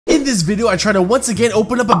In this video, I try to once again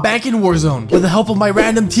open up a bank in Warzone. With the help of my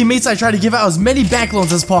random teammates, I try to give out as many bank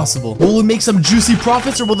loans as possible. Will we make some juicy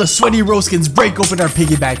profits, or will the sweaty roskins break open our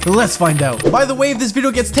piggy bank? Let's find out. By the way, if this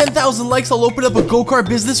video gets 10,000 likes, I'll open up a go-kart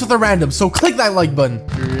business with a random, so click that like button.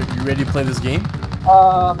 You ready to play this game?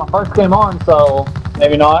 My first game on, so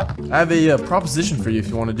maybe not. I have a proposition for you if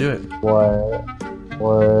you want to do it.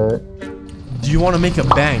 What? Do you want to make a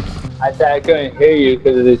bank? I said I couldn't hear you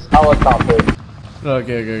because of this helicopter.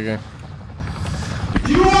 Okay. Do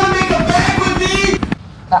you want to make a bank with me?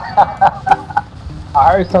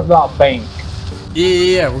 I heard something about bank.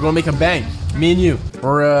 Yeah, we're gonna make a bank. Me and you.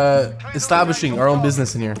 We're establishing our own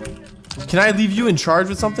business in here. Can I leave you in charge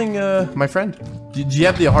with something, my friend? Do you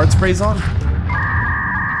have the heart sprays on?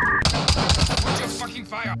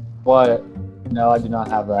 What? No, I do not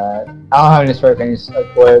have that. I don't have any spray paints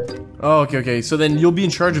equipped. Oh, okay. So then you'll be in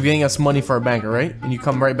charge of getting us money for our bank, alright? And you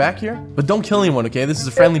come right back here? But don't kill anyone, okay? This is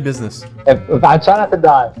a friendly business. If I try not to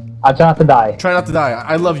die. I try not to die. Try not to die.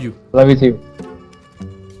 I love you. Love you too.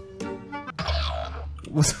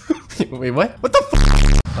 Wait, what? What the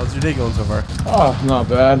f? How's your day going so far? Oh, not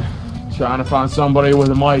bad. Trying to find somebody with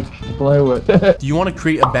a mic to play with. Do you want to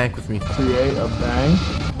create a bank with me? Create a bank?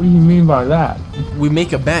 What do you mean by that? We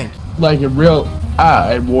make a bank. Like a real...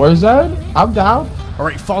 at Warzone? I'm down.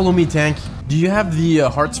 Alright, follow me, Tank. Do you have the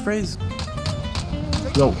heart sprays?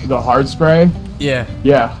 The heart spray? Yeah.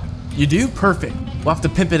 Yeah. You do? Perfect. We'll have to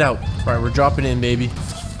pimp it out. Alright, we're dropping in, baby.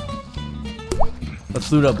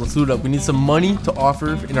 Let's loot up. We need some money to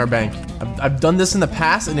offer in our bank. I've done this in the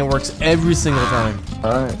past and it works every single time.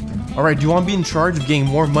 Alright, do you want to be in charge of getting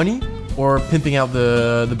more money or pimping out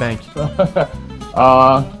the bank?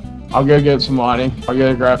 I'll go get some money. I'll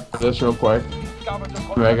go grab this real quick.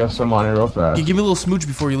 Make us some money real fast. Give me a little smooch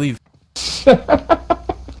before you leave.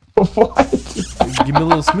 What? Give me a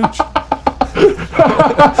little smooch.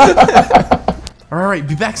 Alright,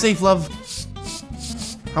 be back safe, love.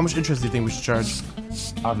 How much interest do you think we should charge?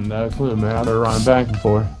 I have no clue, man. I've never run a bank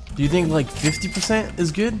before. Do you think like 50%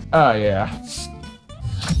 is good? Oh, yeah.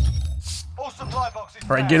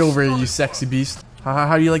 Alright, get over here, you sexy beast.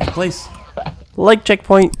 How do you like the place? Like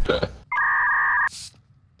checkpoint.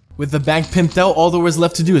 With the bank pimped out, all there was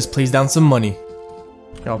left to do is place down some money.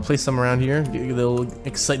 I'll place some around here,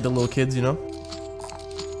 excite the little kids, you know?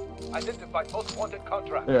 Identify most wanted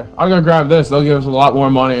contract. Yeah, I'm gonna grab this. They'll give us a lot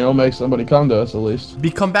more money. It'll make somebody come to us at least.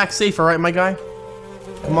 Come back safe, alright, my guy?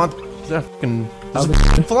 Come on. There's a fucking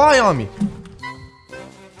fly on me.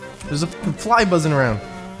 There's a fucking fly buzzing around.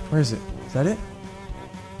 Where is it? Is that it?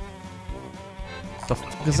 What the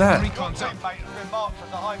fuck is that?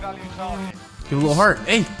 Give a little heart.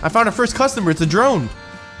 Hey, I found our first customer. It's a drone.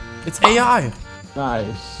 It's AI.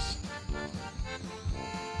 Nice.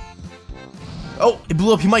 Oh, it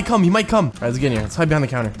blew up. He might come. Alright, let's get in here. Let's hide behind the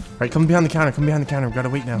counter. Alright, come behind the counter. We gotta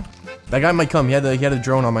wait now. That guy might come. He had a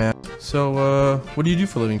drone on my ass. So, what do you do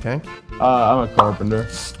for a living, Tank? I'm a carpenter.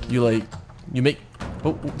 You make...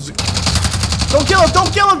 Oh,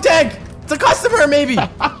 don't kill him, Tank! It's a customer, maybe!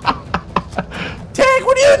 Tank,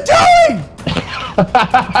 what are you doing?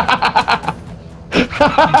 You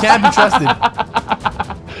can't be trusted.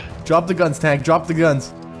 Drop the guns, Tank. Drop the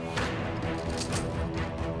guns.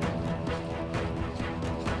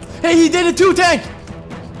 Hey, he did it too, Tank!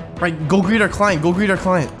 Right, go greet our client.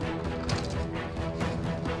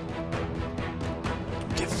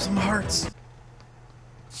 Give him some hearts.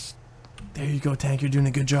 There you go, Tank. You're doing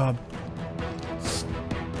a good job.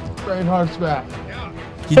 Great hearts back.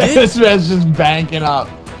 He did? This man's just banking up.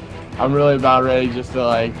 I'm really about ready just to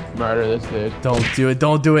like murder this dude.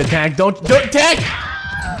 Don't do it, Tank. Tank!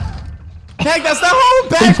 Tank, that's not how a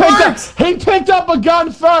bank works! He picked up a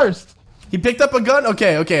gun first! He picked up a gun?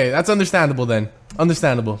 Okay, that's understandable then.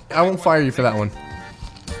 Understandable. I won't fire you for that one.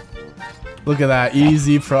 Look at that,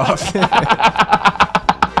 easy profit.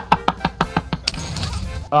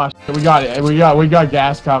 Oh shit, we got it. We got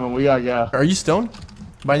gas coming. We gotta go. Are you stoned?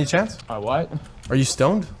 By any chance? What? Are you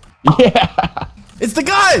stoned? Yeah. It's the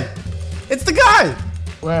guy!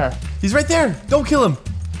 Where? He's right there. Don't kill him.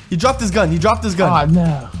 He dropped his gun. Oh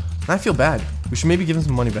no. I feel bad. We should maybe give him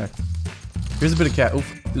some money back. Here's a bit of cat. Oof,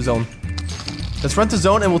 the zone. Let's run to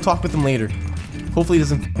zone and we'll talk with him later. Hopefully he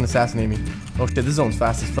doesn't fucking assassinate me. Oh shit, this zone's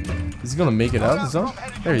fast as fuck. Is he gonna make it out of the zone?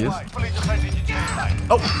 There he is.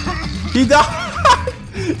 Oh! He died!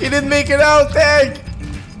 He didn't make it out, Tank!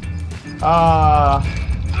 Oh,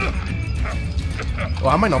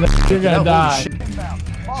 I might not. You're gonna die.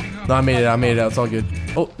 No, I made it out. It's all good.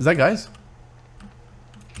 Oh, is that guys?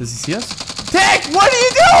 Does he see us? Tank, what are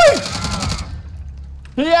you doing?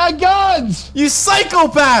 He had guns! You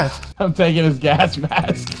psychopath! I'm taking his gas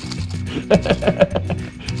mask.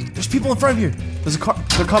 There's people in front of you. There's a car.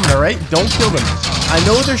 They're coming, alright? Don't kill them. I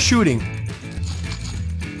know they're shooting.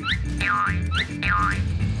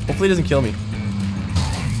 Hopefully it doesn't kill me.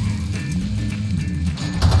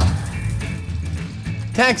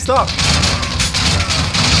 Tank, stop!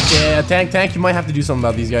 Yeah, tank, you might have to do something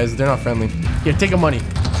about these guys. They're not friendly. Here, take our money.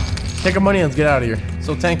 Take our money and let's get out of here.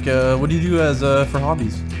 So, Tank, what do you do as for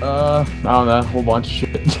hobbies? I don't know, a whole bunch of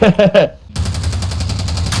shit.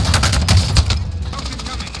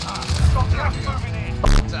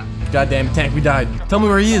 God damn it, Tank, we died. Tell me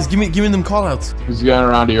where he is. Give me them callouts. He's going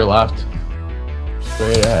around to your left.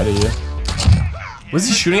 Straight ahead of you. Was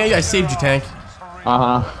he shooting at you? I saved you, Tank.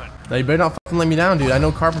 Uh-huh. Now you better not fucking let me down, dude. I know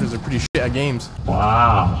carpenters are pretty shit at games.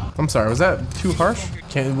 Wow. I'm sorry, was that too harsh?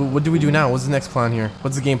 Okay, what do we do now? What's the next plan here?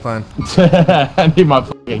 What's the game plan? I need my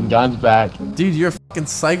fucking guns back. Dude, you're a fucking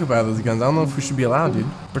psychopath with those guns. I don't know if we should be allowed, dude.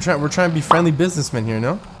 We're trying to be friendly businessmen here,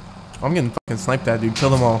 no? I'm getting fucking sniped at, dude. Kill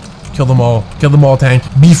them all. Kill them all. Kill them all, Tank.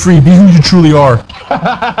 Be free. Be who you truly are.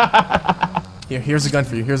 Here's a gun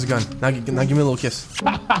for you. Here's a gun. Now give me a little kiss.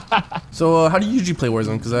 So, how do you usually play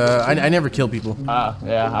Warzone? Because I never kill people.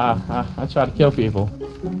 Yeah, I try to kill people.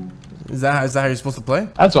 Is that how you're supposed to play?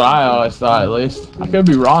 That's what I always thought, at least. I could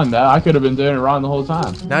be wrong, though. I could have been doing it wrong the whole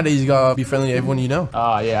time. Nowadays, you gotta be friendly to everyone you know.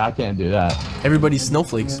 Oh, yeah, I can't do that. Everybody's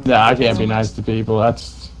snowflakes. Yeah, I can't be nice to people.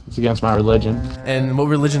 It's against my religion. And what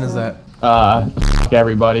religion is that? Fuck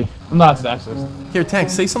everybody. I'm not sexist. Here, Tank,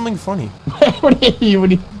 say something funny. What do you...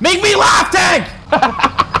 Make me laugh, Tank!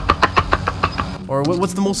 Or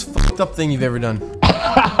what's the most fucked up thing you've ever done?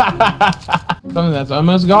 Something that's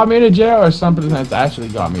almost got me to jail, or something that's actually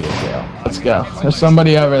got me to jail? Let's go. There's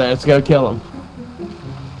somebody over there. Let's go kill him.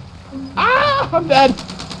 Ah! I'm dead.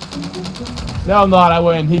 No, I'm not. I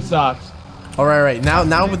win. He sucks. Alright.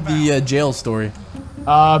 Now with the jail story.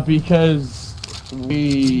 Because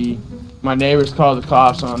my neighbors called the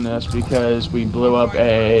cops on this because we blew up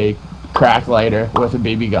a crack lighter with a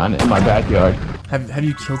BB gun in my backyard. Have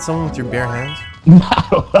you killed someone with your bare hands? No.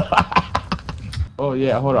 Oh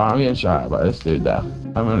yeah, hold on. I'm getting shot by this dude though.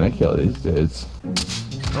 I'm gonna kill these dudes.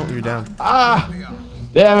 Oh, you're down. Ah!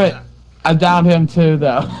 Damn it! I downed him too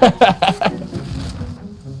though.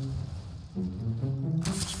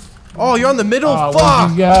 Oh, you're on the middle? Oh, Fuck!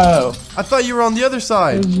 where'd you go? I thought you were on the other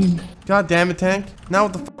side. Where'd you... God damn it, Tank. Now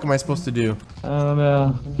what the fuck am I supposed to do? I don't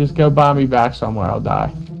know. Just go buy me back somewhere. I'll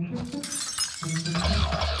die.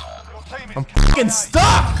 I'm fucking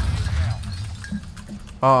stuck!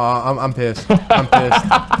 Oh, I'm pissed. I'm pissed.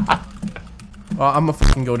 Oh, I'm gonna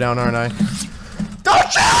fucking go down, aren't I?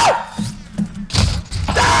 Don't shoot!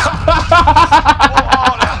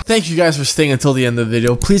 Thank you guys for staying until the end of the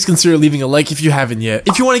video. Please consider leaving a like if you haven't yet.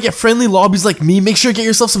 If you want to get friendly lobbies like me, make sure to get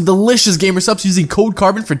yourself some delicious gamer subs using code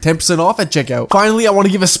CARBON for 10% off at checkout. Finally, I want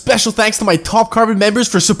to give a special thanks to my top Carbon members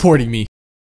for supporting me.